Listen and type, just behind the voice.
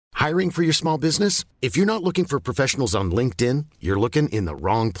Hiring for your small business? If you're not looking for professionals on LinkedIn, you're looking in the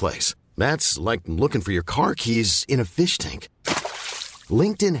wrong place. That's like looking for your car keys in a fish tank.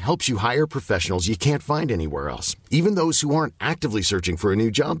 LinkedIn helps you hire professionals you can't find anywhere else, even those who aren't actively searching for a new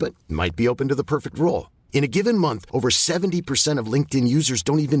job but might be open to the perfect role. In a given month, over 70% of LinkedIn users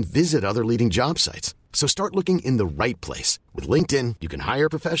don't even visit other leading job sites. So start looking in the right place. With LinkedIn, you can hire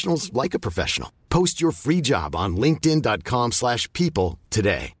professionals like a professional. Post your free job on linkedin.com/people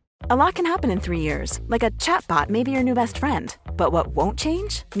today. A lot can happen in 3 years, like a chatbot may be your new best friend. But what won't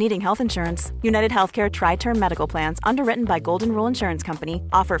change? Needing health insurance. United Healthcare Tri-Term Medical Plans, underwritten by Golden Rule Insurance Company,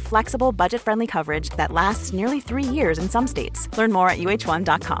 offer flexible, budget-friendly coverage that lasts nearly 3 years in some states. Learn more at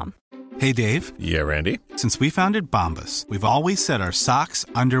uh1.com. Hey, Dave. Yeah, Randy. Since we founded Bombas, we've always said our socks,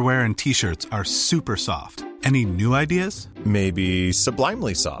 underwear, and T-shirts are super soft. Any new ideas? Maybe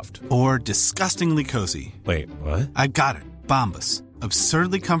sublimely soft. Or disgustingly cozy. Wait, what? I got it. Bombas.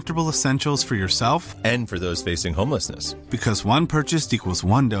 Absurdly comfortable essentials for yourself and for those facing homelessness. Because one purchased equals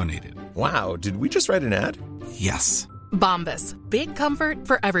one donated. Wow, did we just write an ad? Yes. Bombas. Big comfort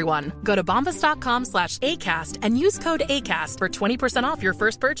for everyone. Go to bombas.com/ACAST and use code ACAST for 20% off your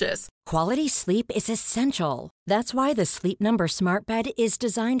first purchase. Quality sleep is essential. That's why the Sleep Number Smart Bed is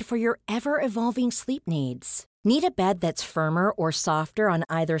designed for your ever-evolving sleep needs. Need a bed that's firmer or softer on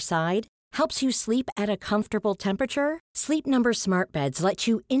either side? Helps you sleep at a comfortable temperature? Sleep Number Smart Beds let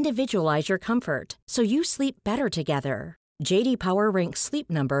you individualize your comfort, so you sleep better together. J.D. Power ranks Sleep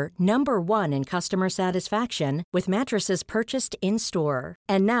Number number 1 in customer satisfaction with mattresses purchased in-store.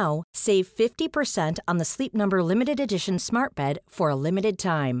 And now, save 50% on the Sleep Number Limited Edition Smart Bed for a limited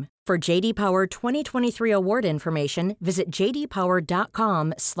time. For J.D. Power 2023 award information, visit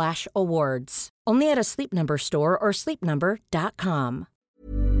jdpower.com/awards. Only at a Sleep Number store or sleepnumber.com.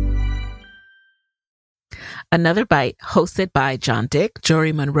 Another Bite, hosted by John Dick,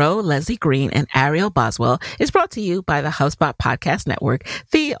 Jory Monroe, Leslie Green, and Ariel Boswell, is brought to you by the HubSpot Podcast Network,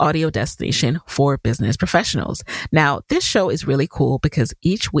 the audio destination for business professionals. Now, this show is really cool because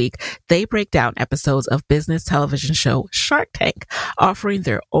each week they break down episodes of business television show Shark Tank, offering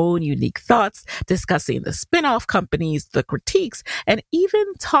their own unique thoughts, discussing the spin-off companies, the critiques, and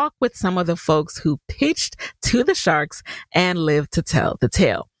even talk with some of the folks who pitched to the sharks and lived to tell the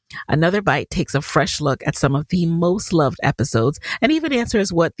tale. Another Bite takes a fresh look at some of the most loved episodes and even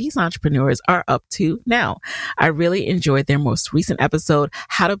answers what these entrepreneurs are up to now. I really enjoyed their most recent episode,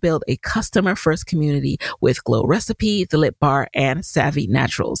 How to Build a Customer-First Community with Glow Recipe, The Lip Bar, and Savvy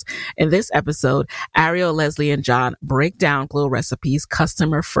Naturals. In this episode, Ariel, Leslie, and John break down Glow Recipe's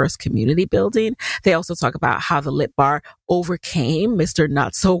customer-first community building. They also talk about how The Lip Bar overcame Mr.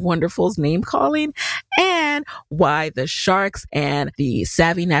 Not-So-Wonderful's name-calling and why the sharks and the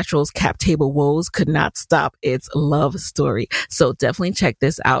Savvy Naturals cap table woes could not stop its love story. So definitely check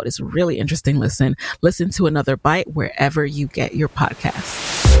this out. It's a really interesting listen. Listen to Another Bite wherever you get your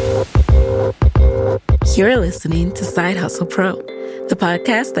podcasts. You're listening to Side Hustle Pro, the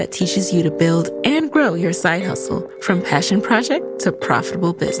podcast that teaches you to build and grow your side hustle from passion project to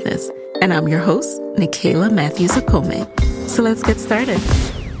profitable business. And I'm your host, Nicaila Matthews-Okome. So let's get started.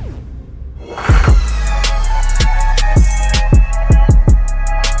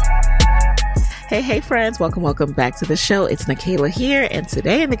 Hey friends, welcome back to the show. It's Nicaila here, and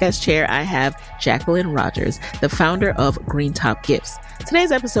today in the guest chair I have Jacquelyn Rodgers, the founder of Green Top Gifts.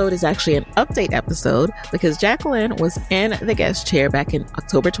 Today's episode is actually an update episode because Jacquelyn was in the guest chair back in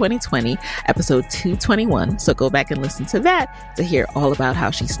October 2020, episode 221. So go back and listen to that to hear all about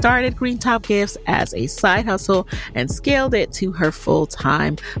how she started Green Top Gifts as a side hustle and scaled it to her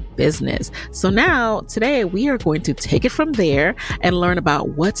full-time business. So now, today, we are going to take it from there and learn about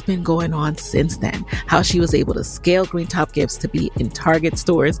what's been going on since then, how she was able to scale Green Top Gifts to be in Target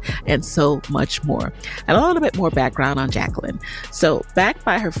stores, and so much more. And a little bit more background on Jacquelyn. So, backed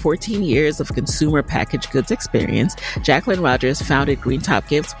by her 14 years of consumer packaged goods experience, Jacquelyn Rodgers founded Green Top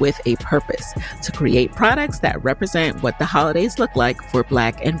Gifts with a purpose: to create products that represent what the holidays look like for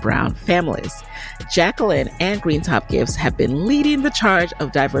Black and Brown families. Jacquelyn and Green Top Gifts have been leading the charge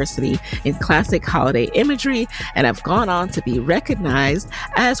of diversity in classic holiday imagery and have gone on to be recognized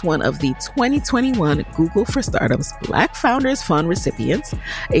as one of the 2021 Google for Startups Black Founders Fund recipients,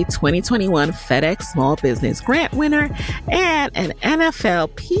 a 2021 FedEx Small Business Grant winner, and an NFL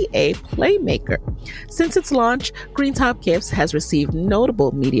PA Playmaker. Since its launch, Green Top Gifts has received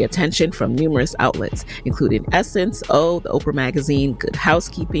notable media attention from numerous outlets, including Essence, O, the Oprah Magazine, Good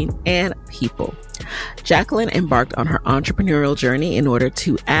Housekeeping, and People. Jacquelyn embarked on her entrepreneurial journey in order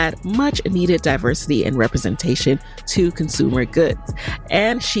to add much needed diversity and representation to consumer goods.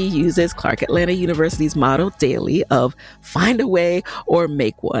 And she uses Clark Atlanta University's model daily of find a way or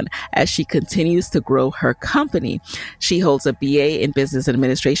make one as she continues to grow her company. She holds a BA in business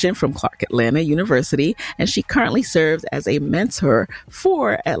administration from Clark Atlanta University, and she currently serves as a mentor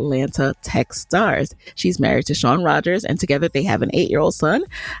for Atlanta tech stars. She's married to Rodgers, and together they have an 8-year-old son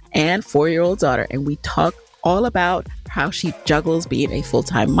and 4-year-old daughter. And we talk all about how she juggles being a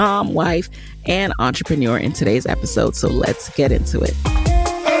full-time mom, wife, and entrepreneur in today's episode. So let's get into it.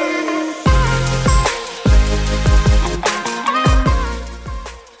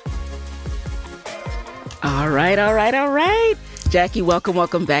 All right. Jackie,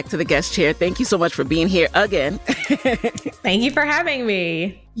 welcome back to the guest chair. Thank you so much for being here again. Thank you for having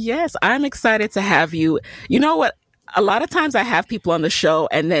me. Yes, I'm excited to have you. You know what? A lot of times I have people on the show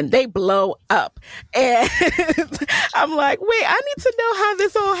and then they blow up. And I'm like, wait, I need to know how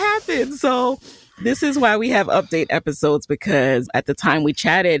this all happened. So this is why we have update episodes, because at the time we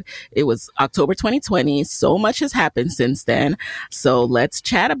chatted, it was October 2020. So much has happened since then. So let's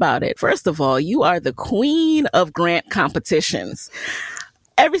chat about it. First of all, you are the queen of grant competitions.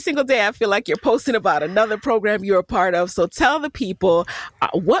 Every single day, I feel like you're posting about another program you're a part of. So tell the people,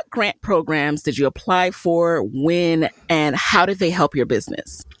 what grant programs did you apply for, when, and how did they help your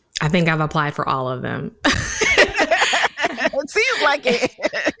business? I think I've applied for all of them. It seems like it.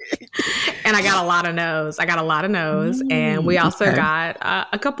 And I got a lot of no's. And we also got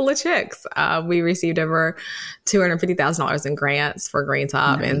a couple of checks. We received over $250,000 in grants for Green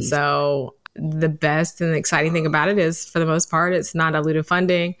Top. Nice. And so the best and exciting thing about it is, for the most part, it's non-dilutive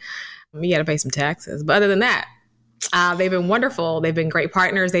funding. You got to pay some taxes. But other than that, they've been wonderful. They've been great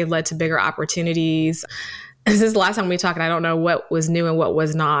partners. They've led to bigger opportunities. This is the last time we talked, and I don't know what was new and what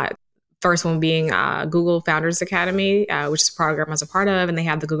was not. First one being Google Founders Academy, which is a program I was a part of, and they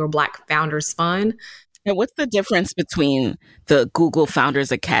have the Google Black Founders Fund. And what's the difference between the Google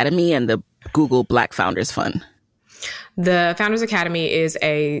Founders Academy and the Google Black Founders Fund? The Founders Academy is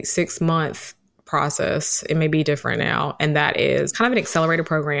a 6-month process. It may be different now. And that is kind of an accelerator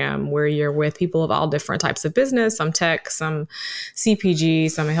program where you're with people of all different types of business, some tech, some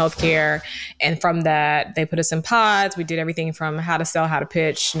CPG, some healthcare. And from that, they put us in pods. We did everything from how to sell, how to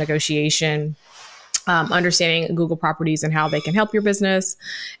pitch, negotiation, understanding Google properties and how they can help your business.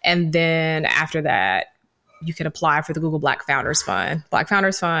 And then after that, you can apply for the Google Black Founders Fund. Black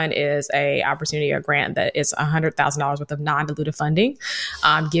Founders Fund is a opportunity or grant that is $100,000 worth of non-dilutive funding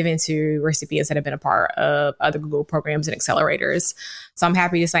given to recipients that have been a part of other Google programs and accelerators. So I'm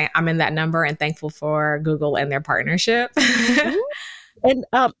happy to say I'm in that number and thankful for Google and their partnership. And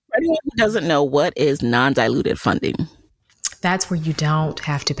for anyone who doesn't know, what is non-dilutive funding? That's where you don't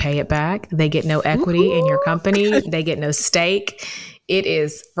have to pay it back. They get no equity in your company. They get no stake. It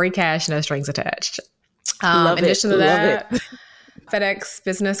is free cash, no strings attached. In addition to that, FedEx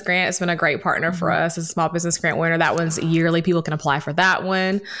Business Grant has been a great partner for us as a small business grant winner. That one's yearly. People can apply for that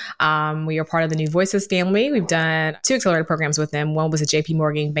one. We are part of the New Voices family. We've done 2 accelerator programs with them. One was a JP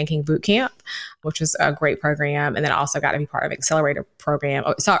Morgan Banking Bootcamp, which was a great program. And then I also got to be part of an accelerator program.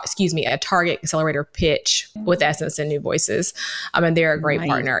 A Target accelerator pitch with Essence and New Voices. And they're a great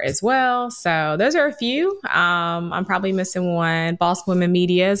partner as well. So those are a few. I'm probably missing one. Boss Women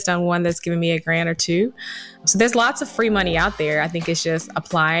Media has done one that's given me a grant or 2. So there's lots of free money out there. I think it's just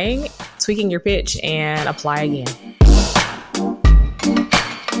applying, tweaking your pitch, and apply again.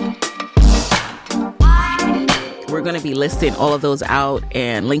 We're going to be listing all of those out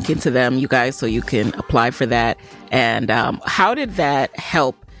and linking to them, you guys, so you can apply for that. And how did that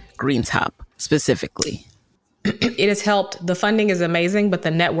help Green Top specifically? It has helped. The funding is amazing, but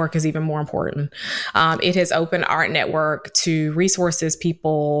the network is even more important. It has opened our network to resources,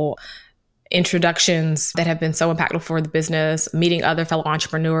 people, introductions that have been so impactful for the business, meeting other fellow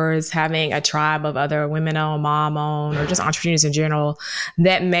entrepreneurs, having a tribe of other women-owned, mom-owned, or just entrepreneurs in general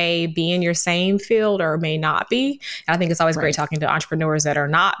that may be in your same field or may not be. And I think it's always great talking to entrepreneurs that are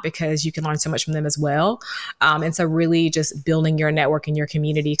not, because you can learn so much from them as well. And so really just building your network in your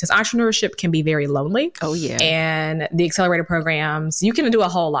community, because entrepreneurship can be very lonely. Oh, yeah. And the accelerator programs, you can do a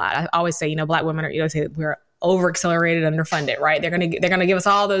whole lot. I always say, Black women are, say we're over-accelerated, underfunded, right? They're gonna give us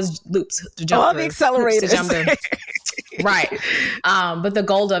all those loops to jump all through. The accelerators. Right. But the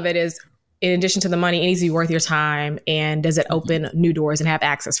goal of it is, in addition to the money, it needs to be worth your time. And does it open new doors and have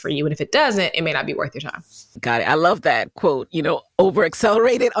access for you? And if it doesn't, it may not be worth your time. Got it. I love that quote,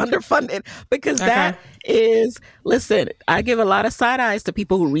 over-accelerated, underfunded, because that is, listen, I give a lot of side eyes to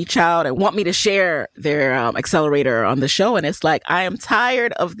people who reach out and want me to share their accelerator on the show. And it's like, I am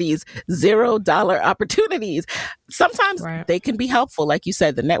tired of these $0 opportunities. Sometimes they can be helpful, like you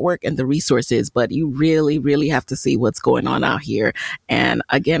said, the network and the resources, but you really, really have to see what's going on out here. And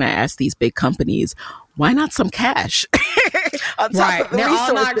again, I ask these big companies, why not some cash? Right. They're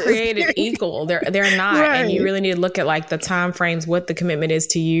all not created equal. They're not. Right. And you really need to look at like the time frames, what the commitment is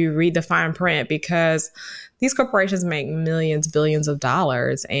to you, read the fine print, because these corporations make millions, billions of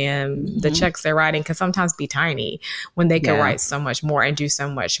dollars, and the checks they're writing can sometimes be tiny when they could write so much more and do so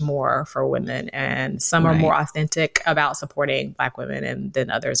much more for women. And some are more authentic about supporting Black women than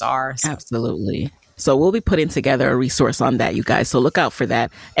others are. So. Absolutely. So we'll be putting together a resource on that, you guys. So look out for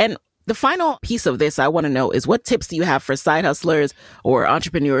that. And the final piece of this I want to know is, what tips do you have for side hustlers or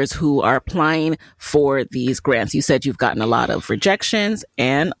entrepreneurs who are applying for these grants? You said you've gotten a lot of rejections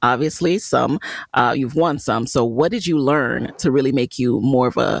and obviously some, you've won some. So what did you learn to really make you more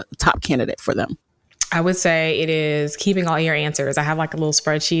of a top candidate for them? I would say it is keeping all your answers. I have like a little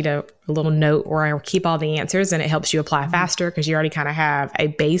spreadsheet, a little note where I keep all the answers, and it helps you apply faster because you already kind of have a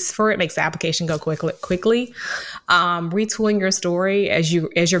base for it. Makes the application go quickly. Retooling your story as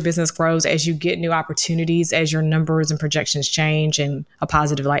your business grows, as you get new opportunities, as your numbers and projections change in a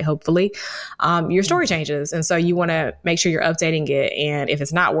positive light, hopefully, your story changes. And so you want to make sure you're updating it. And if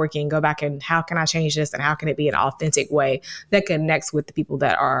it's not working, go back and how can I change this? And how can it be an authentic way that connects with the people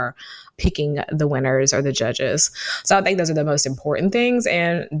that are picking the winners or the judges? So I think those are the most important things,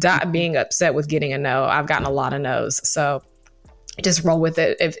 and not being upset with getting a no. I've gotten a lot of no's. So just roll with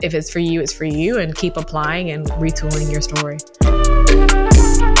it. If it's for you, it's for you, and keep applying and retooling your story.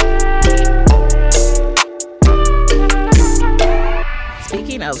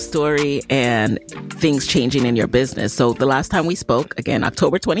 Speaking of story and things changing in your business. So the last time we spoke, again,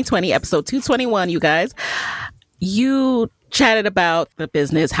 October 2020, episode 221, you guys, you chatted about the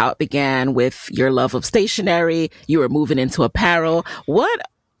business, how it began with your love of stationery. You were moving into apparel. What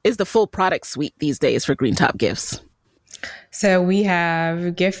is the full product suite these days for Green Top Gifts? So we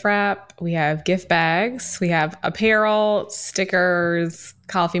have gift wrap, we have gift bags, we have apparel, stickers,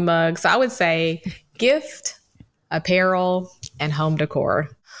 coffee mugs. So I would say gift, apparel, and home decor,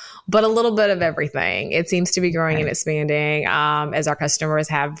 but a little bit of everything. It seems to be growing and expanding as our customers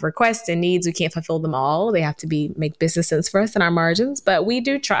have requests and needs. We can't fulfill them all. They have to make business sense for us and our margins, but we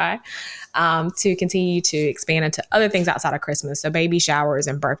do try to continue to expand into other things outside of Christmas. So baby showers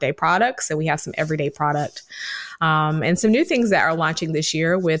and birthday products. So we have some everyday product and some new things that are launching this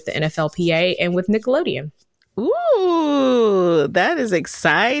year with the NFLPA and with Nickelodeon. Ooh, that is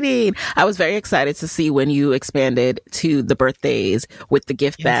exciting. I was very excited to see when you expanded to the birthdays with the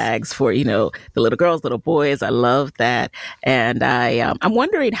gift bags for, the little girls, little boys. I love that. And I'm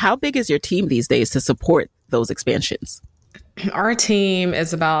wondering, how big is your team these days to support those expansions? Our team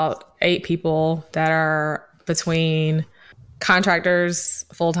is about 8 people that are between contractors,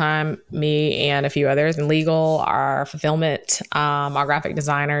 full-time, me and a few others, and legal, our fulfillment, our graphic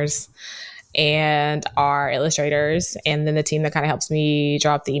designers, and our illustrators, and then the team that kind of helps me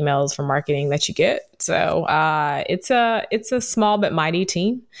drop the emails for marketing that you get. So it's a small but mighty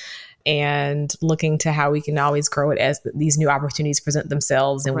team, and looking to how we can always grow it as these new opportunities present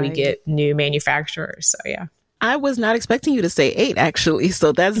themselves and we get new manufacturers. So yeah. I was not expecting you to say 8, actually.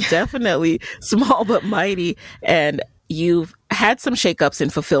 So that's definitely small but mighty. And you've had some shakeups in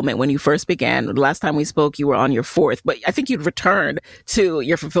fulfillment when you first began. The last time we spoke, you were on your 4th, but I think you'd returned to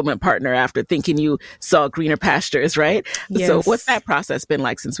your fulfillment partner after thinking you saw greener pastures, right? Yes. So what's that process been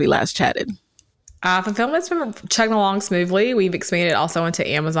like since we last chatted? Fulfillment's been chugging along smoothly. We've expanded also into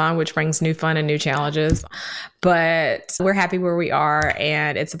Amazon, which brings new fun and new challenges. But we're happy where we are,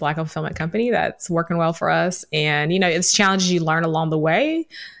 and it's a Black fulfillment company that's working well for us. And, it's challenges you learn along the way.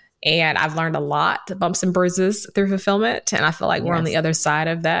 And I've learned a lot, bumps and bruises through fulfillment. And I feel like we're on the other side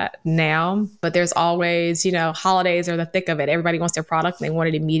of that now. But there's always, holidays are the thick of it. Everybody wants their product and they want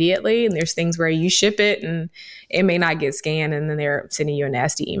it immediately. And there's things where you ship it and it may not get scanned, and then they're sending you a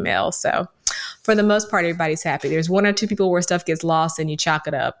nasty email. So for the most part, everybody's happy. There's 1 or 2 people where stuff gets lost and you chalk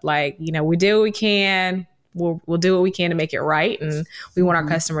it up. Like, we do what we can. We'll do what we can to make it right. And we want our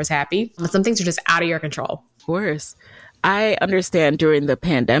customers happy. But some things are just out of your control. Of course. I understand during the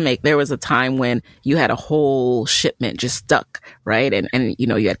pandemic, there was a time when you had a whole shipment just stuck, right? And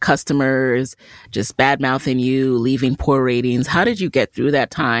you had customers just bad mouthing you, leaving poor ratings. How did you get through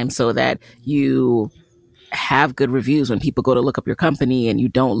that time so that you have good reviews when people go to look up your company and you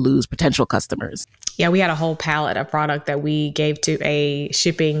don't lose potential customers. Yeah, we had a whole pallet of product that we gave to a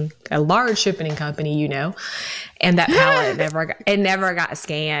large shipping company, and that pallet never got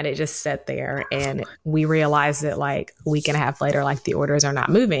scanned. It just sat there, and we realized that like a week and a half later, like the orders are not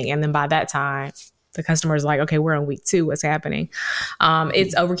moving. And then by that time, the customer's like, okay, we're on week 2. What's happening?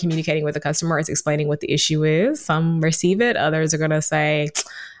 It's over communicating with the customer. It's explaining what the issue is. Some receive it. Others are going to say,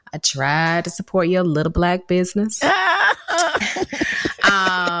 I tried to support your little Black business.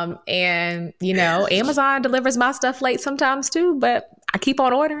 And, Amazon delivers my stuff late sometimes too, but I keep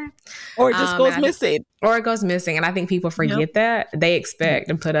on ordering. Or it just goes missing. Or it goes missing. And I think people forget that. They expect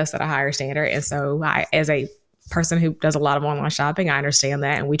and put us at a higher standard. And so I, as a person who does a lot of online shopping, I understand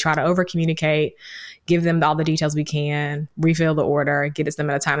that. And we try to over communicate, give them all the details we can, refill the order, get it to them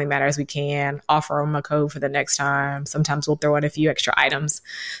in a timely manner as we can, offer them a code for the next time. Sometimes we'll throw in a few extra items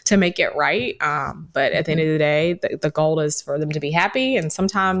to make it right. But at the end of the day, the goal is for them to be happy. And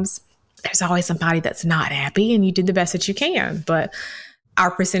sometimes there's always somebody that's not happy, and you did the best that you can. But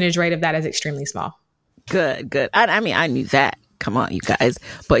our percentage rate of that is extremely small. Good. I mean, I knew that. Come on, you guys.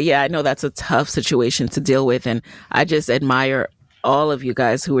 But yeah, I know that's a tough situation to deal with. And I just admire all of you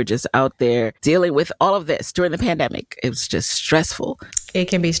guys who are just out there dealing with all of this during the pandemic. It was just stressful. It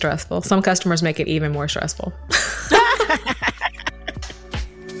can be stressful. Some customers make it even more stressful.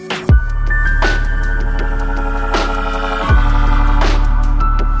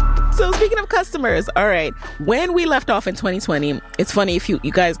 So speaking of customers, all right, when we left off in 2020, it's funny if you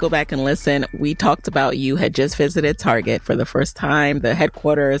guys go back and listen, we talked about you had just visited Target for the first time, the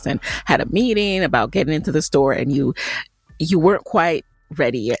headquarters, and had a meeting about getting into the store, and you weren't quite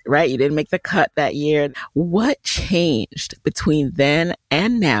ready yet, right? You didn't make the cut that year. What changed between then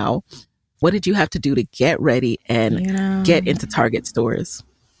and now? What did you have to do to get ready and get into Target stores?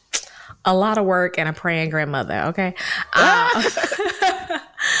 A lot of work and a praying grandmother, okay?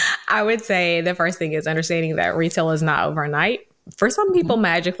 I would say the first thing is understanding that retail is not overnight. For some people,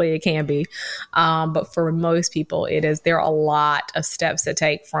 magically, it can be. But for most people, it is. There are a lot of steps to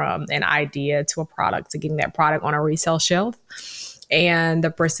take from an idea to a product to getting that product on a retail shelf. And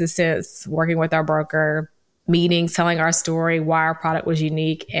the persistence, working with our broker, meetings, telling our story, why our product was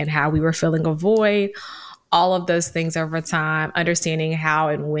unique and how we were filling a void. All of those things over time, understanding how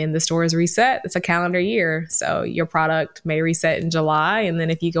and when the store is reset. It's a calendar year. So your product may reset in July. And then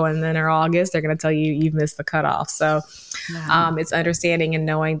if you go in then or August, they're going to tell you you've missed the cutoff. So it's understanding and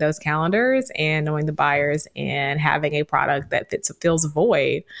knowing those calendars and knowing the buyers and having a product that fills a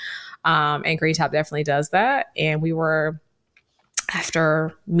void. And Green Top definitely does that. And we were,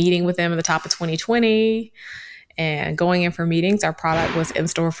 after meeting with them at the top of 2020 and going in for meetings, our product was in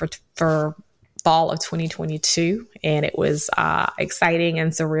store for fall of 2022, and it was exciting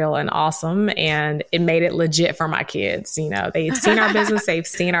and surreal and awesome, and it made it legit for my kids. They've seen our business, they've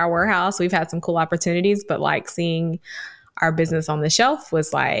seen our warehouse, we've had some cool opportunities, but like seeing our business on the shelf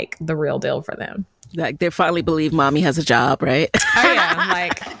was like the real deal for them. Like they finally believe mommy has a job, right? Oh yeah,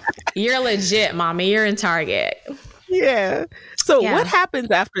 like you're legit, mommy, you're in Target. Yeah. So what happens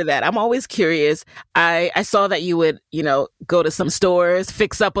after that? I'm always curious. I saw that you would, go to some stores,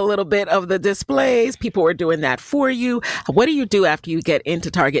 fix up a little bit of the displays. People were doing that for you. What do you do after you get into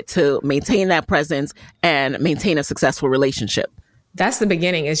Target to maintain that presence and maintain a successful relationship? That's the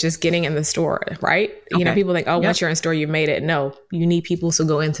beginning, is just getting in the store, right? Okay. People think, once you're in store, you made it. No, you need people to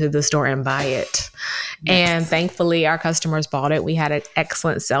go into the store and buy it. Yes. And thankfully, our customers bought it. We had an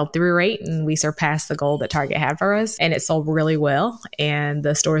excellent sell-through rate, and we surpassed the goal that Target had for us. And it sold really well. And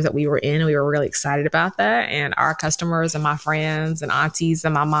the stores that we were in, we were really excited about that. And our customers and my friends and aunties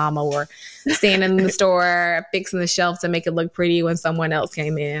and my mama were standing in the store, fixing the shelf to make it look pretty when someone else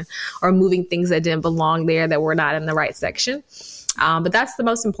came in, or moving things that didn't belong there that were not in the right section. But that's the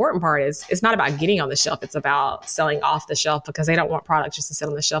most important part. Is it's not about getting on the shelf. It's about selling off the shelf, because they don't want products just to sit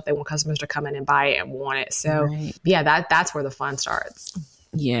on the shelf. They want customers to come in and buy it and want it. So that's where the fun starts.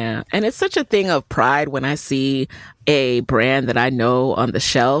 Yeah. And it's such a thing of pride when I see a brand that I know on the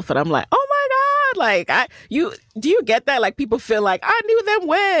shelf and I'm like, oh my God, like do you get that? Like people feel like I knew them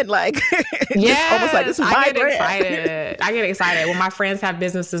when, like, yeah, almost like this is my brand. I get excited when my friends have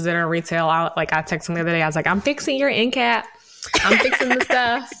businesses that are retail. I texted them the other day. I was like, I'm fixing your end cap. I'm fixing the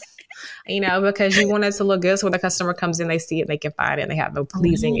stuff, because you want it to look good. So when the customer comes in, they see it, they can find it, and they have a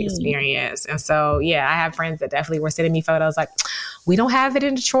pleasing experience. And so, I have friends that definitely were sending me photos like, we don't have it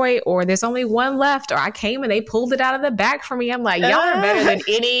in Detroit, or there's only one left, or I came and they pulled it out of the back for me. I'm like, y'all are better than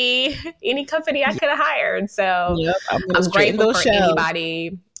any company I could have hired. So I'm grateful for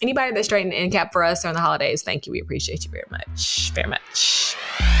anybody that straightened the end cap for us during the holidays. Thank you. We appreciate you very much. Very much.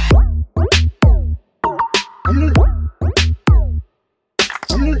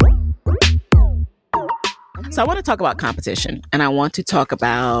 So I want to talk about competition, and I want to talk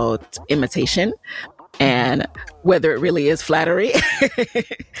about imitation and whether it really is flattery.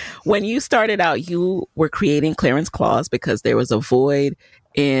 When you started out, you were creating clearance clause because there was a void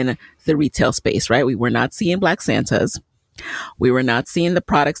in the retail space, right? We were not seeing Black Santas. We were not seeing the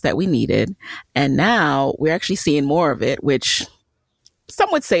products that we needed. And now we're actually seeing more of it, which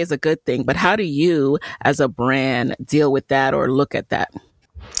some would say is a good thing. But how do you, as a brand, deal with that or look at that?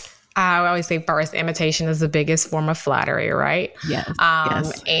 I always say first, imitation is the biggest form of flattery, right? Yes.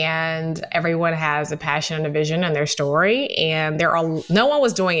 Yes. And everyone has a passion and a vision in their story. And no one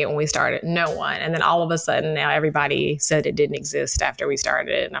was doing it when we started. No one. And then all of a sudden now everybody said it didn't exist after we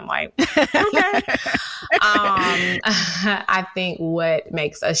started. And I'm like, okay. I think what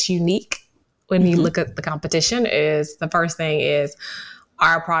makes us unique when you look at the competition is the first thing is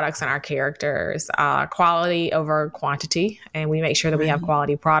our products and our characters, quality over quantity. And we make sure that we have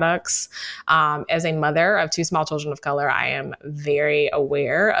quality products. As a mother of 2 small children of color, I am very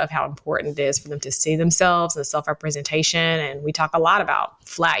aware of how important it is for them to see themselves and self-representation. And we talk a lot about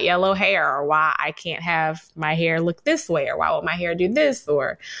flat yellow hair, or why I can't have my hair look this way, or why won't my hair do this,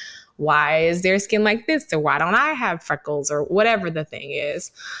 or why is their skin like this, or why don't I have freckles, or whatever the thing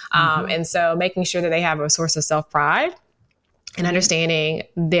is. And so making sure that they have a source of self-pride and understanding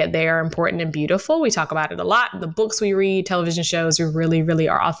that they are important and beautiful. We talk about it a lot. The books we read, television shows, we really, really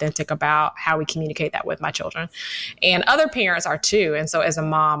are authentic about how we communicate that with my children. And other parents are too. And so as a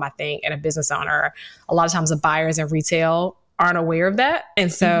mom, I think, and a business owner, a lot of times the buyers in retail aren't aware of that.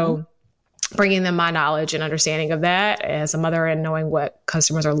 And so bringing them my knowledge and understanding of that as a mother and knowing what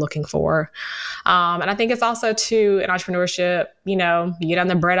customers are looking for. And I think it's also too, in entrepreneurship, you get down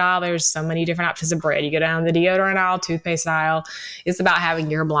the bread aisle, there's so many different options of bread. You go down the deodorant aisle, toothpaste aisle. It's about having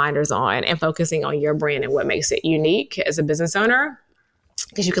your blinders on and focusing on your brand and what makes it unique as a business owner.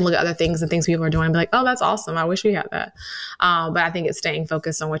 Because you can look at other things and things people are doing and be like, oh, that's awesome. I wish we had that. But I think it's staying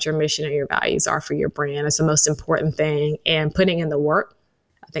focused on what your mission and your values are for your brand. It's the most important thing. And putting in the work.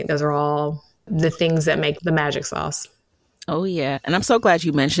 I think those are all the things that make the magic sauce. Oh, yeah. And I'm so glad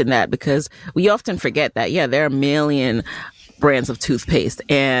you mentioned that, because we often forget that, there are a million brands of toothpaste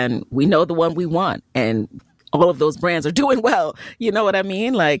and we know the one we want. And all of those brands are doing well. You know what I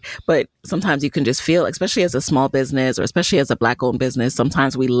mean? But sometimes you can just feel, especially as a small business or especially as a Black owned business,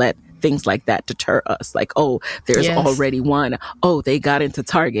 sometimes we let things like that deter us. Like, oh, there's already one. Oh, they got into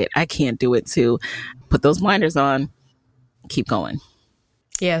Target. I can't do it too. Put those blinders on. Keep going.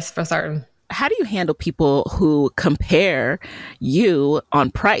 Yes, for certain. How do you handle people who compare you on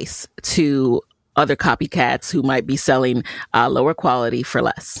price to other copycats who might be selling lower quality for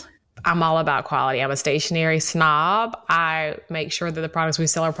less? I'm all about quality. I'm a stationary snob. I make sure that the products we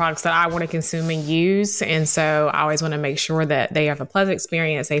sell are products that I want to consume and use. And so I always want to make sure that they have a pleasant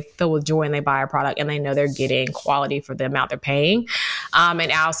experience. They fill with joy when they buy a product and they know they're getting quality for the amount they're paying.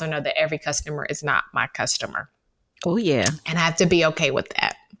 And I also know that every customer is not my customer. Oh, yeah. And I have to be okay with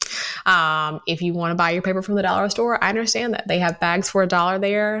that. If you want to buy your paper from the dollar store, I understand that. They have bags for $1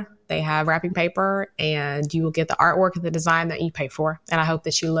 there. They have wrapping paper, and you will get the artwork and the design that you pay for. And I hope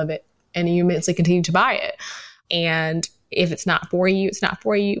that you love it and you immensely continue to buy it. And if it's not for you, it's not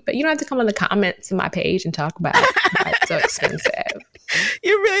for you. But you don't have to come in the comments on my page and talk about it. It's so expensive.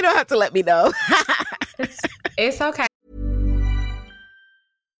 You really don't have to let me know. It's okay.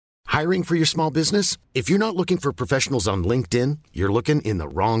 Hiring for your small business? If you're not looking for professionals on LinkedIn, you're looking in the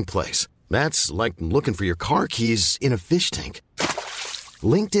wrong place. That's like looking for your car keys in a fish tank.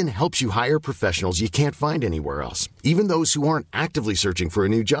 LinkedIn helps you hire professionals you can't find anywhere else, even those who aren't actively searching for a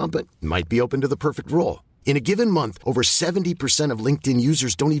new job but might be open to the perfect role. In a given month, over 70% of LinkedIn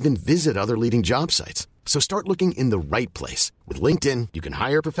users don't even visit other leading job sites. So start looking in the right place. With LinkedIn, you can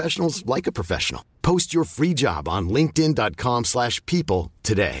hire professionals like a professional. Post your free job on linkedin.com/people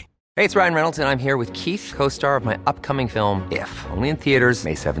today. Hey, it's Ryan Reynolds, and I'm here with Keith, co-star of my upcoming film, If, only in theaters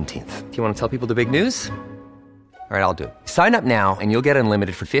May 17th. Do you want to tell people the big news? All right, I'll do it. Sign up now and you'll get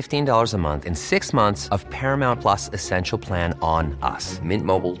unlimited for $15 a month and 6 months of Paramount Plus Essential Plan on us.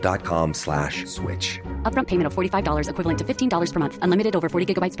 MintMobile.com/switch. Upfront payment of $45 equivalent to $15 per month. Unlimited over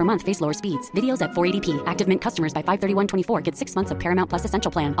 40 gigabytes per month. Face lower speeds. Videos at 480p. Active Mint customers by 531.24 get 6 months of Paramount Plus Essential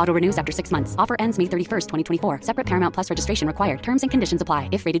Plan. Auto renews after 6 months. Offer ends May 31st, 2024. Separate Paramount Plus registration required. Terms and conditions apply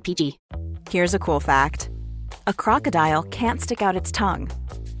if rated PG. Here's a cool fact. A crocodile can't stick out its tongue.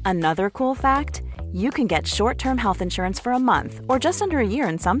 Another cool fact, you can get short-term health insurance for a month or just under a year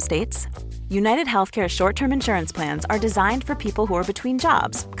in some states. United Healthcare short-term insurance plans are designed for people who are between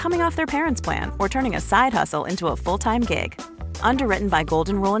jobs, coming off their parents' plan, or turning a side hustle into a full-time gig. Underwritten by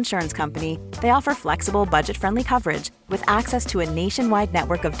Golden Rule Insurance Company, they offer flexible, budget-friendly coverage with access to a nationwide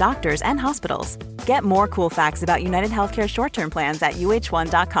network of doctors and hospitals. Get more cool facts about United Healthcare short-term plans at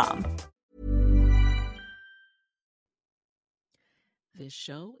uh1.com. This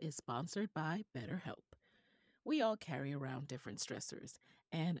show is sponsored by BetterHelp. We all carry around different stressors,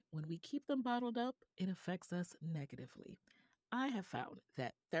 and when we keep them bottled up, it affects us negatively. I have found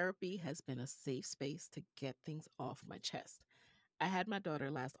that therapy has been a safe space to get things off my chest. I had my daughter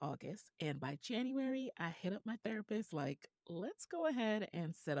last August, and by January, I hit up my therapist like, let's go ahead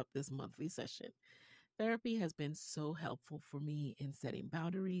and set up this monthly session. Therapy has been so helpful for me in setting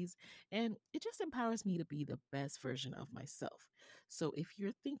boundaries, and it just empowers me to be the best version of myself. So if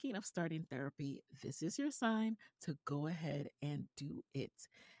you're thinking of starting therapy, this is your sign to go ahead and do it.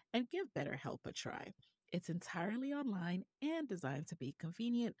 And give BetterHelp a try. It's entirely online and designed to be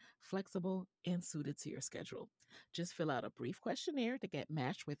convenient, flexible, and suited to your schedule. Just fill out a brief questionnaire to get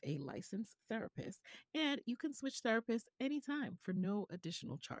matched with a licensed therapist, and you can switch therapists anytime for no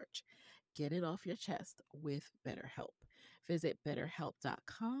additional charge. Get it off your chest with BetterHelp. Visit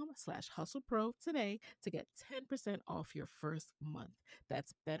betterhelp.com/hustlepro today to get 10% off your first month.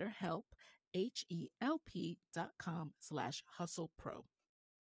 That's BetterHelp, HELP.com/hustlepro.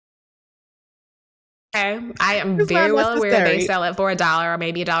 Okay. I am very well aware they sell it for $1 or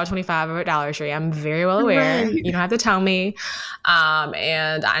maybe $1.25 over at Dollar Tree. I'm very well aware. Right. You don't have to tell me.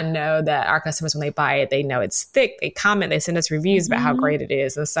 And I know that our customers, when they buy it, they know it's thick. They comment, they send us reviews about how great it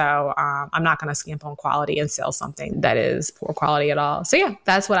is. And so I'm not going to skimp on quality and sell something that is poor quality at all. So yeah,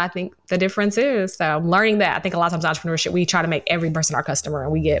 that's what I think the difference is. So I'm learning that. I think a lot of times entrepreneurship, we try to make every person our customer,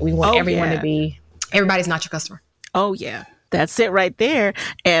 and we want everyone to be, everybody's not your customer. Oh yeah. That's it right there.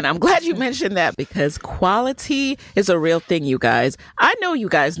 And I'm glad you mentioned that, because quality is a real thing, you guys. I know you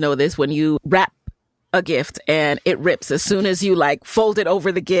guys know this when you wrap a gift and it rips as soon as you fold it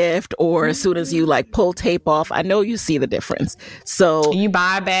over the gift, or as soon as you pull tape off. I know you see the difference. So you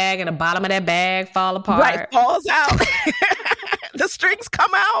buy a bag and the bottom of that bag fall apart. Right, falls out. The strings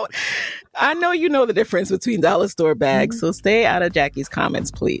come out. I know you know the difference between dollar store bags, so stay out of Jackie's comments,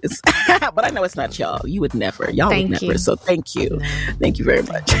 please. But I know it's not y'all. You would never. Y'all would never. So thank you. Thank you very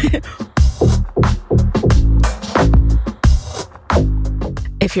much.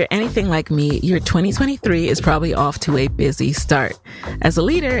 If you're anything like me, your 2023 is probably off to a busy start. As a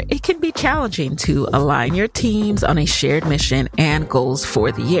leader, it can be challenging to align your teams on a shared mission and goals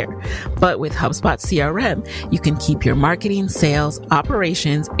for the year. But with HubSpot CRM, you can keep your marketing, sales,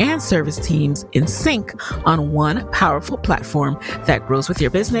 operations, and service teams in sync on one powerful platform that grows with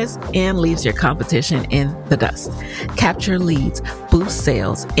your business and leaves your competition in the dust. Capture leads, boost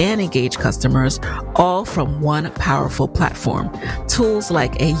sales, and engage customers all from one powerful platform. Tools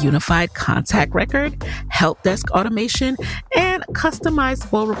like a unified contact record, help desk automation, and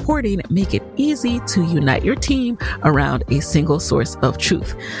customizable reporting make it easy to unite your team around a single source of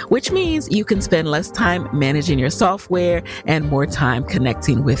truth, which means you can spend less time managing your software and more time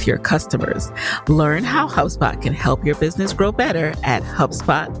connecting with your customers. Learn how HubSpot can help your business grow better at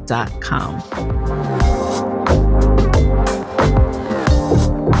HubSpot.com.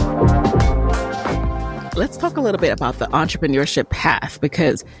 Let's talk a little bit about the entrepreneurship path,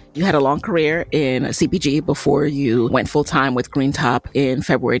 because you had a long career in CPG before you went full-time with Green Top in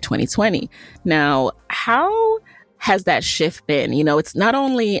February 2020. Now, how has that shift been? You know, it's not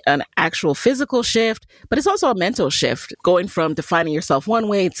only an actual physical shift, but it's also a mental shift, going from defining yourself one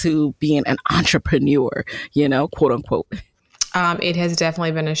way to being an entrepreneur, quote unquote. It has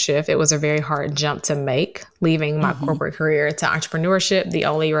definitely been a shift. It was a very hard jump to make, leaving my corporate career to entrepreneurship. The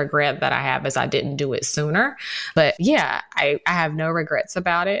only regret that I have is I didn't do it sooner. But yeah, I have no regrets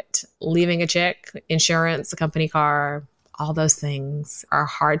about it. Leaving a check, insurance, a company car, all those things are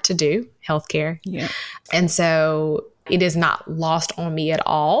hard to do, healthcare. Yeah. And so it is not lost on me at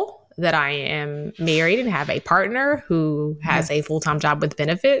all that I am married and have a partner who has a full-time job with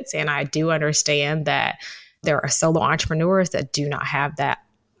benefits. And I do understand that there are solo entrepreneurs that do not have that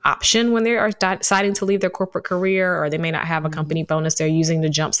option when they are deciding to leave their corporate career, or they may not have a company bonus they're using to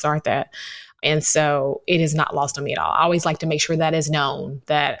jumpstart that. And so it is not lost on me at all. I always like to make sure that is known,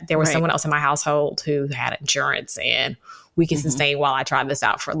 that there was someone else in my household who had insurance and we can sustain while I try this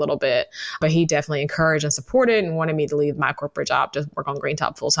out for a little bit. But he definitely encouraged and supported and wanted me to leave my corporate job to work on Green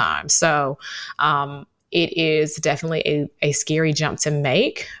Top full time. So it is definitely a scary jump to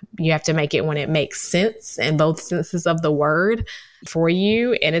make. You have to make it when it makes sense in both senses of the word for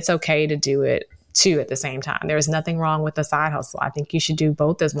you. And it's okay to do it too at the same time. There is nothing wrong with the side hustle. I think you should do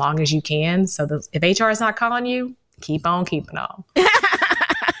both as long as you can. So if HR is not calling you, keep on keeping on.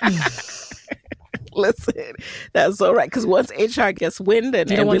 Listen, that's so right. Because once HR gets wind and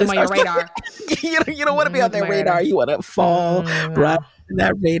you don't want them on your radar. you don't want to be on their radar. You want to fall right on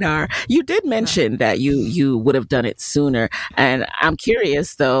that radar. You did mention that you would have done it sooner. And I'm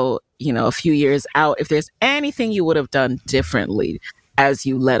curious, though, a few years out, if there's anything you would have done differently as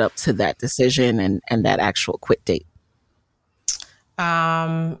you led up to that decision and that actual quit date.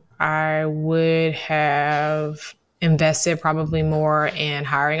 I would have invested probably more in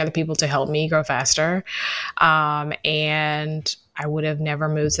hiring other people to help me grow faster. And I would have never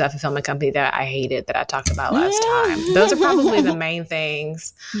moved to that fulfillment company that I hated that I talked about last time. Those are probably the main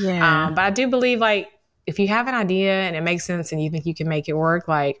things. Yeah. But I do believe if you have an idea and it makes sense and you think you can make it work,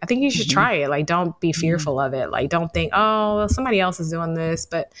 I think you should try it. Don't be fearful of it. Don't think, oh, well, somebody else is doing this.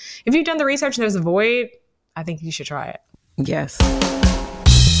 But if you've done the research and there's a void, I think you should try it. Yes.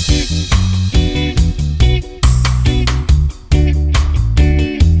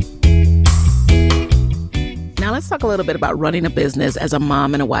 Now let's talk a little bit about running a business as a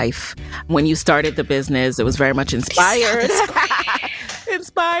mom and a wife. When you started the business, it was very much inspired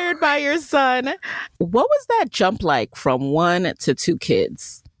by your son. What was that jump like from 1 to 2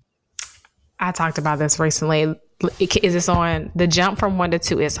 kids? I talked about this recently. Is this on? The jump from 1 to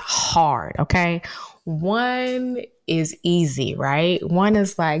 2 is hard, okay? 1 is easy, right? 1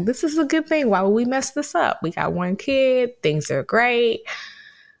 is this is a good thing. Why would we mess this up? We got 1 kid. Things are great.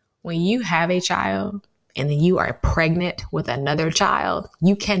 When you have a child and then you are pregnant with another child,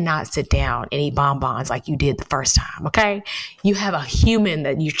 you cannot sit down and eat bonbons like you did the first time, okay? You have a human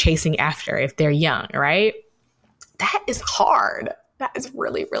that you're chasing after if they're young, right? That is hard. That is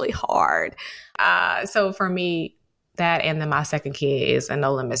really, really hard. So for me, that and then my second kid is a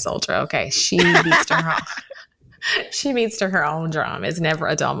no limit soldier, okay? She beats to her own drum. It's never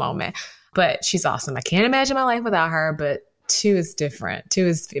a dull moment. But she's awesome. I can't imagine my life without her, but 2 is different. 2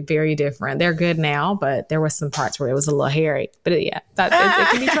 is very different. They're good now, but there was some parts where it was a little hairy. But yeah, it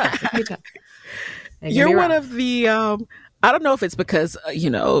can be tough. It can be tough. You're one of the, I don't know if it's because,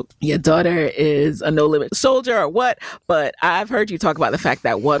 your daughter is a no limit soldier or what, but I've heard you talk about the fact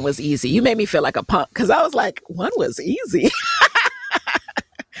that 1 was easy. You made me feel like a punk because I was like, 1 was easy.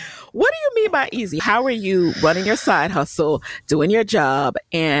 What do you mean by easy? How are you running your side hustle, doing your job,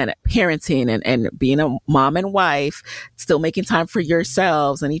 and parenting and being a mom and wife, still making time for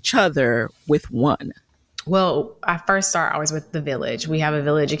yourselves and each other with 1? Well, I first start always with the village. We have a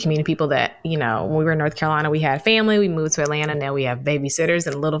village of community people that, when we were in North Carolina, we had family. We moved to Atlanta. Now we have babysitters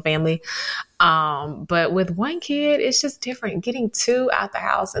and a little family. But with 1 kid, it's just different. Getting 2 out the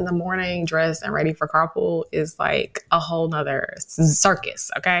house in the morning, dressed and ready for carpool is like a whole nother circus.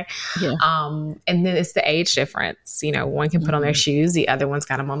 Okay. Yeah. And then it's the age difference. 1 can put on their shoes. The other one's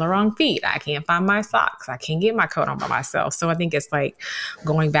got them on the wrong feet. I can't find my socks. I can't get my coat on by myself. So I think it's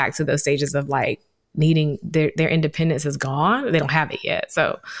going back to those stages of needing their independence is gone. They don't have it yet.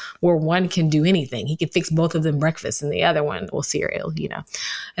 So where 1 can do anything, he can fix both of them breakfast and the other one, cereal,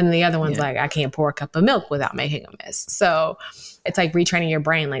 and the other one's I can't pour a cup of milk without making a mess. So it's retraining your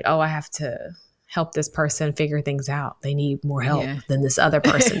brain. I have to help this person figure things out. They need more help than this other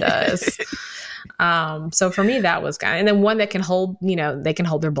person does. So for me, that was and then 1 that can hold, they can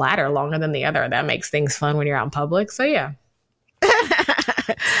hold their bladder longer than the other. That makes things fun when you're out in public. So yeah.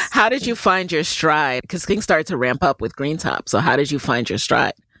 How did you find your stride? Because things started to ramp up with Green Top. So how did you find your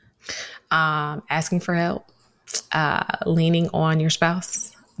stride? Asking for help, leaning on your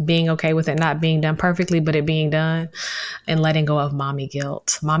spouse, being okay with it not being done perfectly, but it being done, and letting go of mommy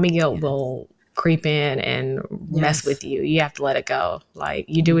guilt. Mommy guilt will creep in and mess with you. You have to let it go.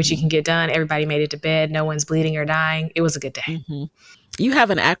 You do what you can get done. Everybody made it to bed. No one's bleeding or dying. It was a good day. Mm-hmm. You have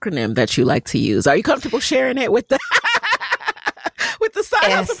an acronym that you like to use. Are you comfortable sharing it with the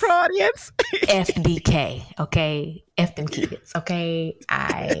side hustle pro audience? FDK, okay? F them kids, okay?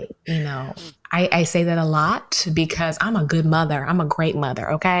 I say that a lot because I'm a good mother. I'm a great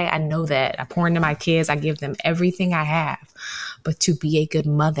mother, okay? I know that. I pour into my kids. I give them everything I have. But to be a good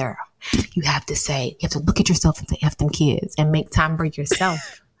mother, you have to look at yourself and say F them kids and make time for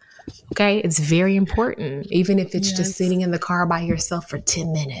yourself. Okay, it's very important, even if it's just sitting in the car by yourself for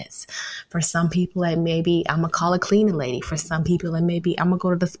 10 minutes. For some people, it may be, I'm going to call a cleaning lady. For some people, it may be, I'm going to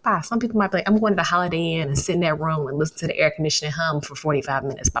go to the spa. Some people might be like, I'm going to the Holiday Inn and sit in that room and listen to the air conditioning hum for 45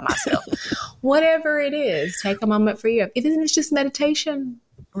 minutes by myself. Whatever it is, take a moment for you. Even if it's just meditation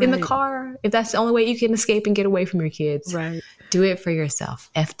in the car, if that's the only way you can escape and get away from your kids, do it for yourself.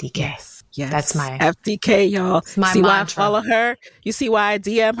 FDK. Yes. That's my FDK, y'all. My see mantra. Why I follow her? You see why I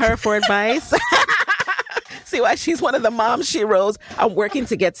DM her for advice? see why she's one of the moms she rolls. I'm working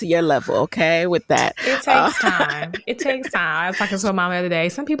to get to your level, okay, with that. It takes time. It takes time. I was talking to a mom the other day.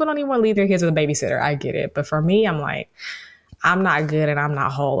 Some people don't even want to leave their kids with a babysitter. I get it. But for me, I'm like, I'm not good and I'm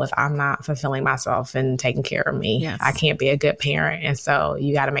not whole if I'm not fulfilling myself and taking care of me. Yes. I can't be a good parent. And so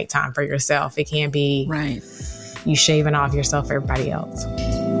you got to make time for yourself. It can't be right. You shaving off yourself for everybody else.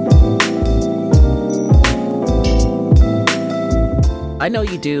 I know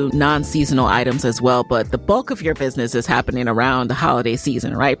you do non-seasonal items as well, but the bulk of your business is happening around the holiday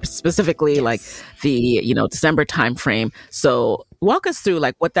season, right? Specifically, like the, December timeframe. So walk us through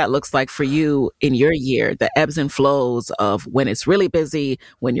like what that looks like for you in your year, the ebbs and flows of when it's really busy,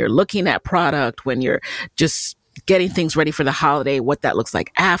 when you're looking at product, when you're just getting things ready for the holiday, what that looks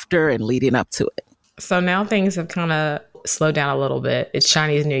like after and leading up to it. So now things have kind of slowed down a little bit. It's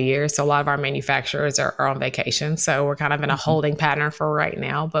Chinese New Year, so a lot of our manufacturers are on vacation. So we're kind of in a holding pattern for right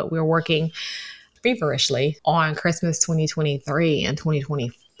now, but we're working feverishly on Christmas 2023 and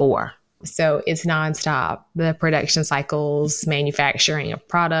 2024. So it's nonstop. The production cycles, manufacturing a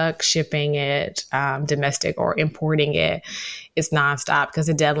product, shipping it, domestic or importing it, it's nonstop because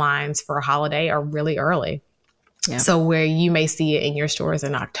the deadlines for a holiday are really early. Yeah. So where you may see it in your stores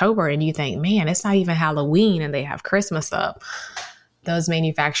in October and you think, man, it's not even Halloween and they have Christmas up. Those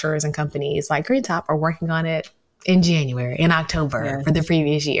manufacturers and companies like Green Top are working on it in January, in October for the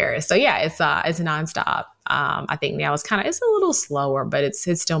previous year. So yeah, it's nonstop. I think now it's a little slower, but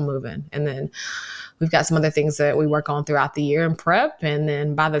it's still moving. And then we've got some other things that we work on throughout the year and prep. And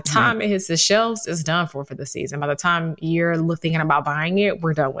then by the time it hits the shelves, it's done for the season. By the time you're thinking about buying it,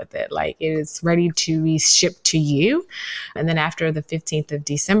 we're done with it. Like it is ready to be shipped to you. And then after the 15th of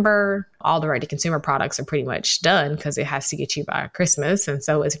December, all the direct-to-consumer products are pretty much done because it has to get you by Christmas. And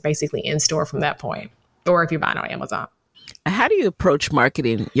so it's basically in store from that point, or if you're buying on Amazon. How do you approach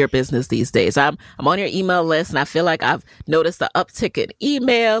marketing your business these days? I'm on your email list, and I feel like I've noticed the uptick in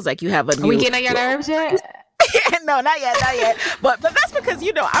emails. Like you have a new... Are we getting on your nerves yet? No, not yet. But that's because,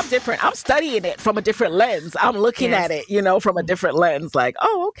 I'm different. I'm studying it from a different lens. I'm looking at it, from a different lens. Like,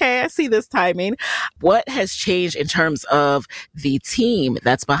 oh, okay, I see this timing. What has changed in terms of the team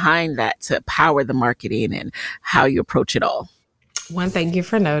that's behind that to power the marketing and how you approach it all? One, thank you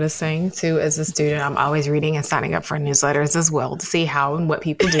for noticing. Two, as a student, I'm always reading and signing up for newsletters as well to see how and what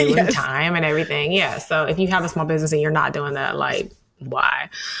people do in time and everything. Yeah. So if you have a small business and you're not doing that, like, why?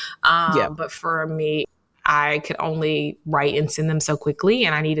 But for me, I could only write and send them so quickly,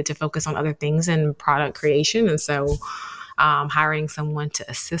 and I needed to focus on other things in product creation. And so hiring someone to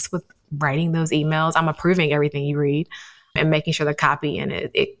assist with writing those emails, I'm approving everything you read, and making sure the copy and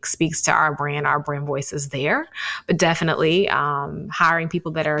it speaks to our brand voice is there. But definitely hiring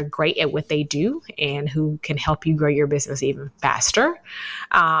people that are great at what they do and who can help you grow your business even faster.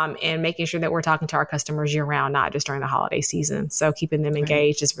 And making sure that we're talking to our customers year round, not just during the holiday season. So keeping them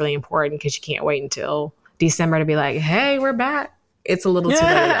engaged is really important because you can't wait until December to be like, hey, we're back. It's a little too late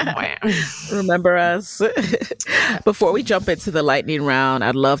at that point. Remember us. Before we jump into the lightning round,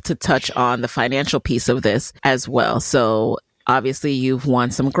 I'd love to touch on the financial piece of this as well. So obviously you've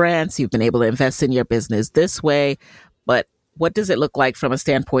won some grants. You've been able to invest in your business this way. But what does it look like from a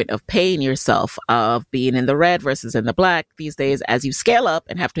standpoint of paying yourself, of being in the red versus in the black these days as you scale up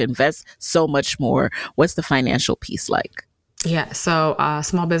and have to invest so much more? What's the financial piece like? Yeah. So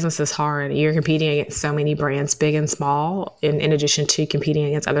small business is hard. You're competing against so many brands, big and small. In addition to competing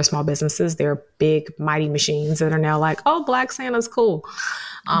against other small businesses, they're big, mighty machines that are now like, oh, Black Santa's cool.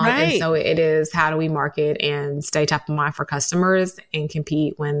 And so it is, how do we market and stay top of mind for customers and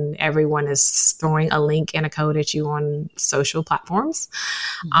compete when everyone is throwing a link and a code at you on social platforms?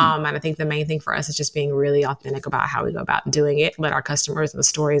 And I think the main thing for us is just being really authentic about how we go about doing it. Let our customers and the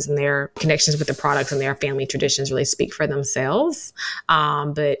stories and their connections with the products and their family traditions really speak for themselves.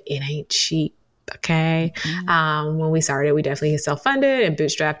 But it ain't cheap. Okay. When we started, we definitely self-funded and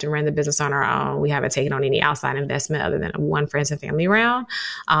bootstrapped and ran the business on our own. We haven't taken on any outside investment other than one friends and family round.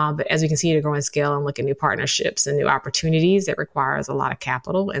 But as we continue to grow and scale and look at new partnerships and new opportunities, it requires a lot of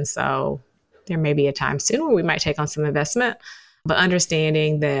capital. And so there may be a time soon where we might take on some investment. But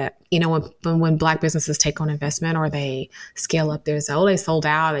understanding that, when Black businesses take on investment or they scale up, they sold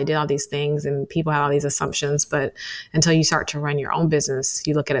out, they did all these things and people have all these assumptions. But until you start to run your own business,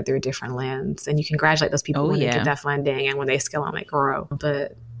 you look at it through a different lens and you congratulate those people when they get that funding and when they scale and they grow.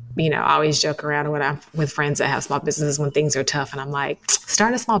 But, I always joke around when I'm with friends that have small businesses when things are tough. And I'm like,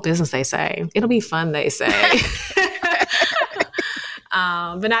 start a small business, they say. It'll be fun, they say.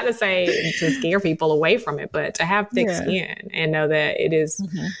 But not to say to scare people away from it, but to have thick skin and know that it is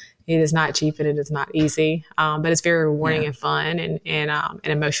not cheap and it is not easy. But it's very rewarding and fun and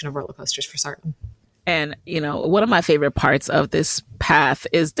emotional roller coasters for certain. And, one of my favorite parts of this path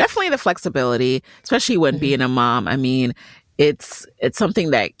is definitely the flexibility, especially when being a mom. I mean, it's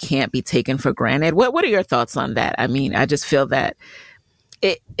something that can't be taken for granted. What are your thoughts on that? I mean, I just feel that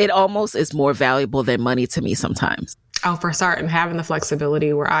it almost is more valuable than money to me sometimes. Oh, for certain, having the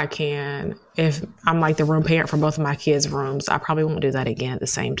flexibility where I can, if I'm like the room parent for both of my kids' rooms, I probably won't do that again at the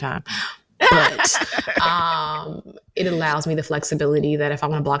same time. But it allows me the flexibility that if I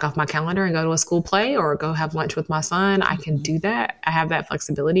want to block off my calendar and go to a school play or go have lunch with my son, I can do that. I have that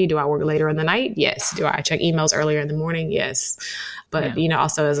flexibility. Do I work later in the night? Yes. Do I check emails earlier in the morning? Yes. But,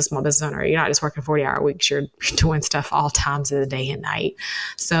 also as a small business owner, you're not just working 40-hour weeks. You're doing stuff all times of the day and night.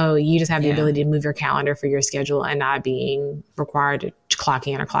 So you just have the ability to move your calendar for your schedule and not being required to clock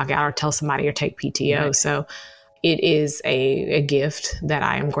in or clock out or tell somebody or take PTO. Right. So it is a gift that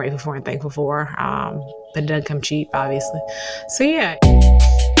I am grateful for and thankful for. But it doesn't come cheap, obviously. So, yeah.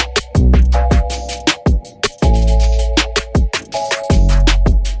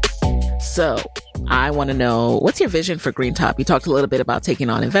 So I want to know, what's your vision for Green Top? You talked a little bit about taking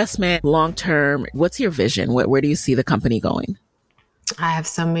on investment, long term. What's your vision? Where do you see the company going? I have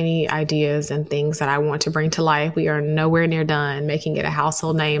so many ideas and things that I want to bring to life. We are nowhere near done making it a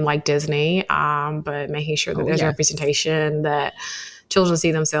household name like Disney, but making sure that there's representation, that children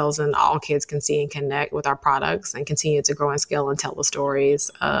see themselves and all kids can see and connect with our products and continue to grow and scale and tell the stories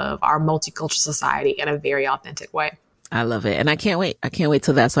of our multicultural society in a very authentic way. I love it. And I can't wait. I can't wait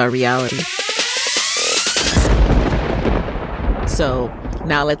till that's our reality. So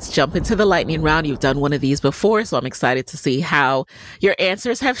now let's jump into the lightning round. You've done one of these before, so I'm excited to see how your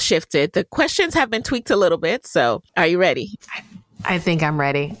answers have shifted. The questions have been tweaked a little bit. So are you ready? I think I'm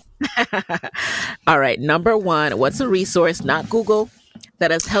ready. All right. Number one, what's a resource, not Google,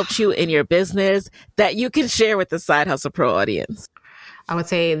 that has helped you in your business that you can share with the Side Hustle Pro audience? I would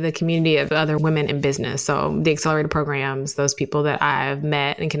say the community of other women in business. So the accelerator programs, those people that I've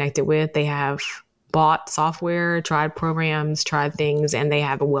met and connected with, they have bought software, tried programs, tried things, and they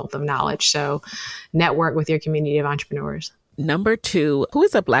have a wealth of knowledge. So network with your community of entrepreneurs. Number two, who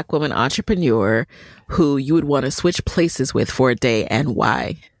is a Black woman entrepreneur who you would want to switch places with for a day and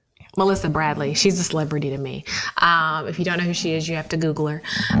why? Melissa Bradley. She's a celebrity to me. If you don't know who she is, you have to Google her.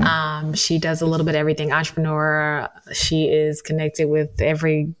 She does a little bit of everything. Entrepreneur. She is connected with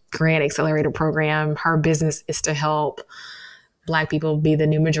every grant accelerator program. Her business is to help Black people be the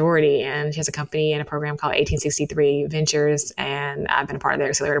new majority. And she has a company and a program called 1863 Ventures. And I've been a part of their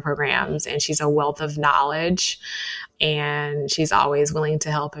accelerator programs. And she's a wealth of knowledge. And she's always willing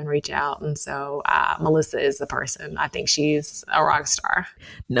to help and reach out. And so Melissa is the person. I think she's a rock star.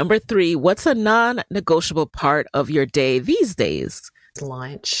 Number three, what's a non-negotiable part of your day these days?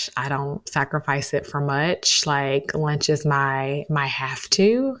 Lunch. I don't sacrifice it for much. Like lunch is my have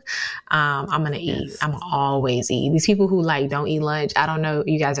to. I'm going to eat. I'm always eat. These people who don't eat lunch, I don't know.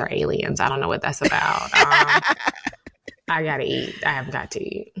 You guys are aliens. I don't know what that's about. I got to eat. I have got to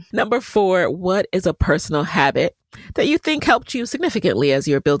eat. Number four, what is a personal habit that you think helped you significantly as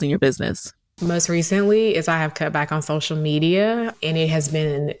you're building your business? Most recently is I have cut back on social media, and it has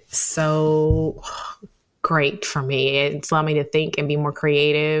been so great for me. It's allowed me to think and be more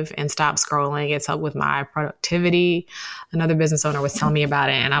creative and stop scrolling. It's helped with my productivity. Another business owner was telling me about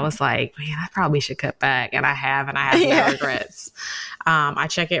it, and I was like, man, I probably should cut back. And I have no regrets. I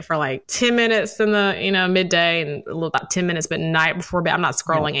check it for 10 minutes in the, midday and about 10 minutes, but night before bed, I'm not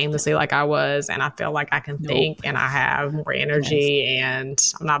scrolling aimlessly like I was. And I feel like I can think and I have more energy and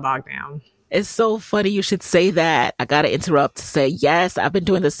I'm not bogged down. It's so funny you should say that. I got to interrupt to say, yes, I've been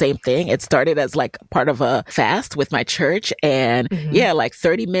doing the same thing. It started as part of a fast with my church and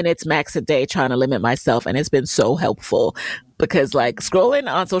 30 minutes max a day trying to limit myself. And it's been so helpful because scrolling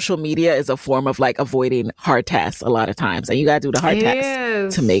on social media is a form of avoiding hard tasks a lot of times. And you got to do the hard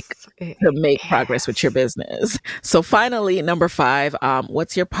tasks to make progress with your business. So finally, number five,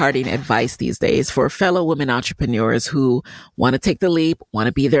 what's your parting advice these days for fellow women entrepreneurs who want to take the leap, want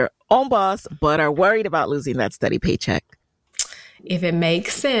to be their own boss, but are worried about losing that steady paycheck? If it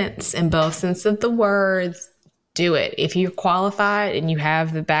makes sense in both sense of the words, do it. If you're qualified and you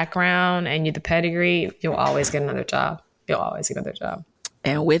have the background and you the pedigree, you'll always get another job.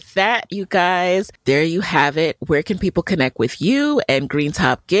 And with that, you guys, there you have it. Where can people connect with you and Green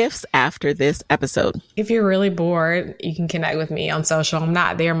Top Gifts after this episode? If you're really bored, you can connect with me on social. I'm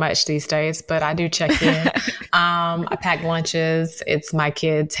not there much these days, but I do check in. I pack lunches. It's my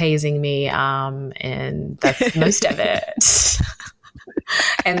kids hazing me, and that's most of it.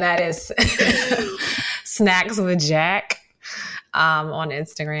 And that is Snacks with Jack. on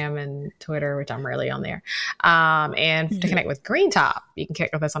Instagram and Twitter, which I'm rarely on there. And to connect with Green Top, you can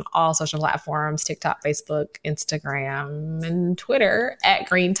connect with us on all social platforms, TikTok, Facebook, Instagram, and Twitter at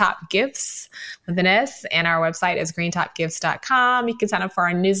Green Top Gifts with an S. And our website is greentopgifts.com. You can sign up for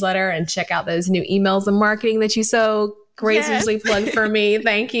our newsletter and check out those new emails and marketing that you so graciously plugged for me.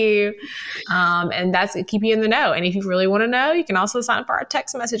 Thank you. And that's it, keep you in the know. And if you really want to know, you can also sign up for our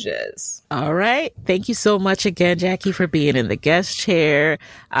text messages. All right. Thank you so much again, Jackie, for being in the guest chair.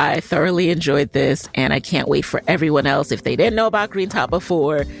 I thoroughly enjoyed this, and I can't wait for everyone else, if they didn't know about Green Top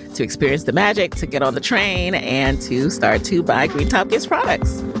before, to experience the magic, to get on the train, and to start to buy Green Top Gifts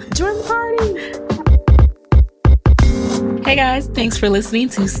products. Join the party. Hey guys, thanks for listening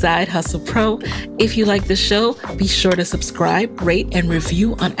to Side Hustle Pro. If you like the show, be sure to subscribe, rate, and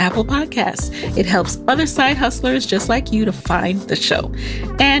review on Apple Podcasts. It helps other side hustlers just like you to find the show.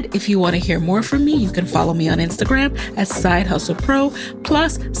 And if you want to hear more from me, you can follow me on Instagram at Side Hustle Pro.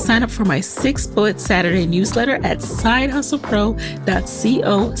 Plus, sign up for my 6-bullet Saturday newsletter at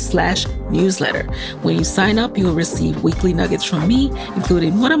sidehustlepro.co/newsletter. When you sign up, you will receive weekly nuggets from me,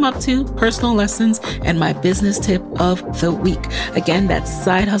 including what I'm up to, personal lessons, and my business tip of the week. Again, that's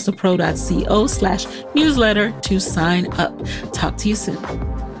sidehustlepro.co/newsletter to sign up. Talk to you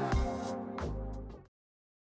soon.